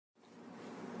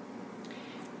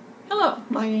Hello,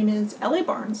 my name is Ellie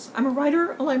Barnes. I'm a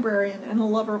writer, a librarian, and a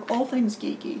lover of all things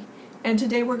geeky. And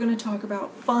today we're going to talk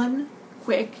about fun,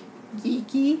 quick,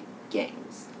 geeky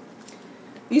games.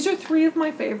 These are three of my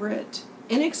favorite,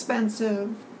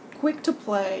 inexpensive, quick to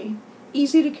play,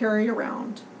 easy to carry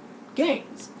around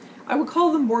games. I would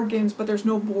call them board games, but there's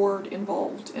no board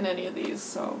involved in any of these,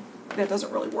 so that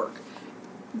doesn't really work.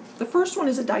 The first one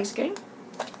is a dice game.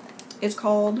 It's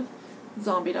called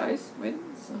Zombie Dice.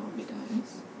 Zombie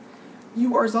Dice.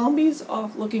 You are zombies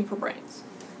off looking for brains.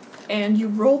 And you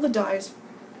roll the dice.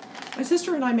 My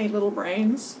sister and I made little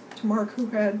brains to mark who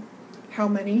had how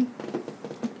many,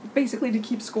 basically to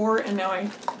keep score, and now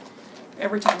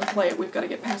every time we play it, we've got to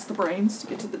get past the brains to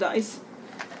get to the dice,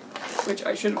 which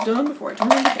I should have done before I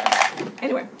turned on the camera.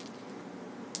 Anyway,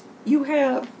 you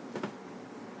have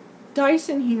dice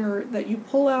in here that you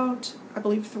pull out, I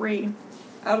believe 3,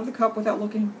 out of the cup without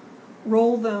looking,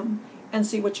 roll them, and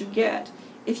see what you get.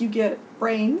 If you get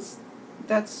brains,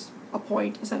 that's a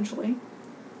point, essentially.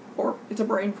 Or it's a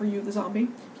brain for you, the zombie.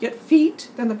 If you get feet,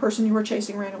 then the person you were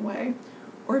chasing ran away.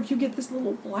 Or if you get this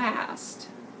little blast,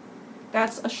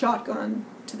 that's a shotgun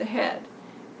to the head.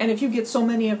 And if you get so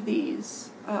many of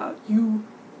these, you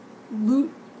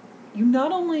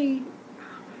not only,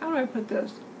 how do I put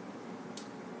this?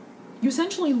 You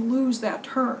essentially lose that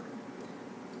turn.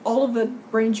 All of the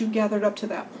brains you gathered up to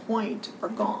that point are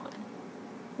gone.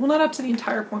 Well, not up to the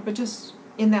entire point, but just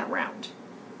in that round.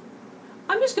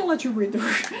 I'm just going to let you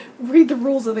read the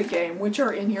rules of the game, which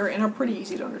are in here and are pretty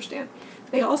easy to understand.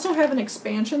 They also have an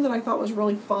expansion that I thought was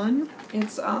really fun.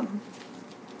 It's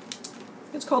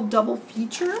called Double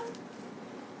Feature,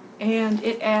 and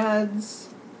it adds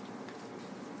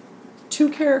 2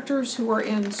 characters who are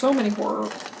in so many horror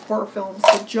films,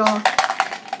 the jock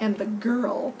and the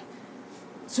girl.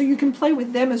 So you can play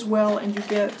with them as well, and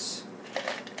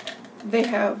they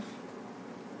have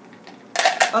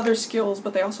other skills,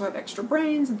 but they also have extra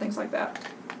brains and things like that.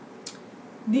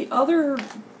 There's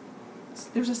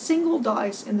a single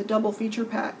dice in the double feature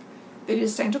pack that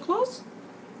is Santa Claus,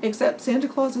 except Santa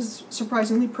Claus is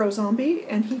surprisingly pro-zombie,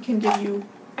 and he can give you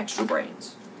extra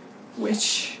brains,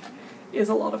 which is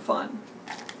a lot of fun.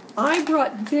 I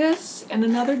brought this and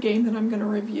another game that I'm going to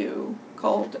review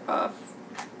called,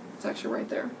 it's actually right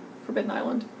there, Forbidden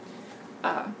Island.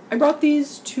 I brought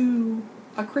these to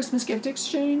a Christmas gift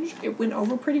exchange. It went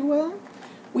over pretty well.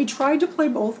 We tried to play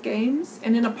both games,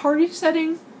 and in a party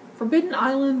setting, Forbidden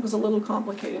Island was a little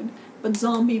complicated, but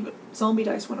Zombie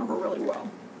Dice went over really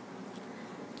well.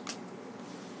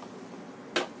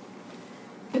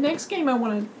 The next game I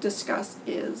want to discuss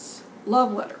is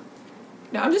Love Letter.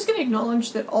 Now, I'm just going to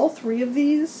acknowledge that all 3 of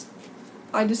these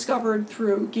I discovered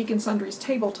through Geek and Sundry's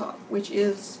Tabletop, which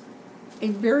is a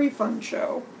very fun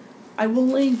show. I will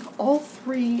link all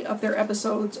 3 of their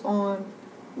episodes on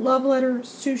Love Letter,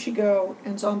 Sushi Go,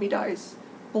 and Zombie Dice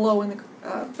below in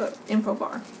the info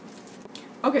bar.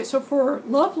 Okay, so for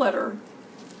Love Letter,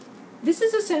 this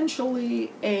is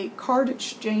essentially a card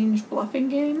exchange bluffing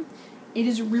game. It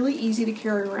is really easy to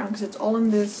carry around because it's all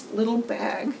in this little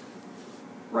bag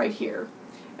right here.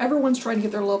 Everyone's trying to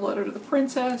get their love letter to the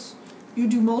princess. You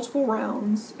do multiple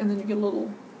rounds, and then you get a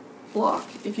little block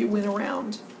if you win a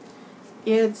round.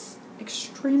 It's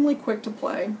extremely quick to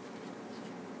play.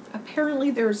 Apparently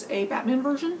there's a Batman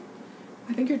version.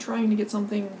 I think you're trying to get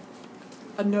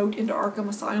a note into Arkham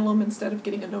Asylum instead of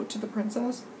getting a note to the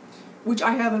princess, which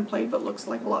I haven't played but looks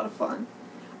like a lot of fun.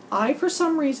 I, for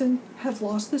some reason, have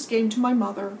lost this game to my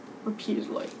mother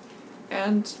repeatedly,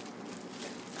 and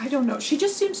I don't know. She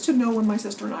just seems to know when my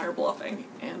sister and I are bluffing,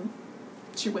 and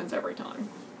she wins every time.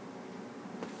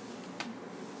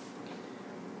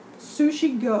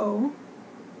 Sushi Go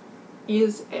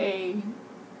is a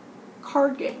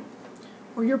card game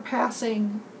where you're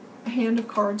passing a hand of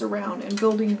cards around and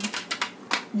building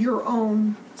your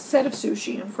own set of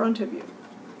sushi in front of you.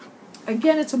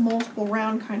 Again, it's a multiple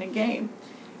round kind of game,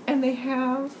 and they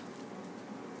have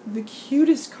the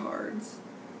cutest cards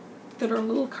that are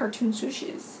little cartoon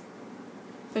sushis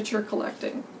that you're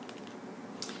collecting.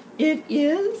 It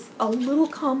is a little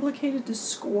complicated to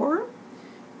score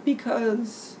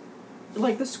because,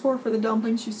 like, the score for the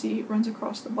dumplings you see runs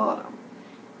across the bottom,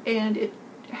 and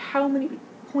how many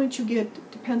points you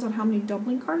get depends on how many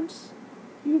dumpling cards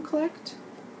you collect.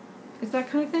 It's that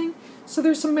kind of thing. So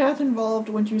there's some math involved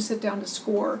when you sit down to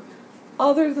score.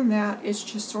 Other than that, it's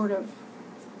just sort of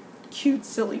cute,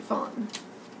 silly fun.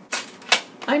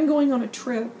 I'm going on a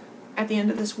trip at the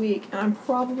end of this week, and I'm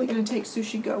probably going to take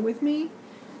Sushi Go with me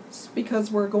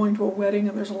because we're going to a wedding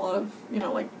and there's a lot of,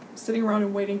 like sitting around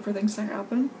and waiting for things to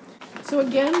happen. So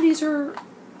again, these are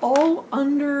all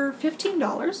under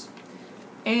 $15.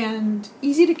 and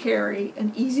easy to carry,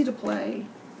 and easy to play,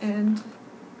 and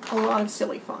a lot of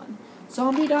silly fun.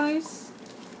 Zombie Dice,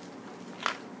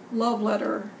 Love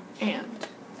Letter, and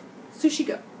Sushi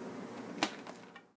Go.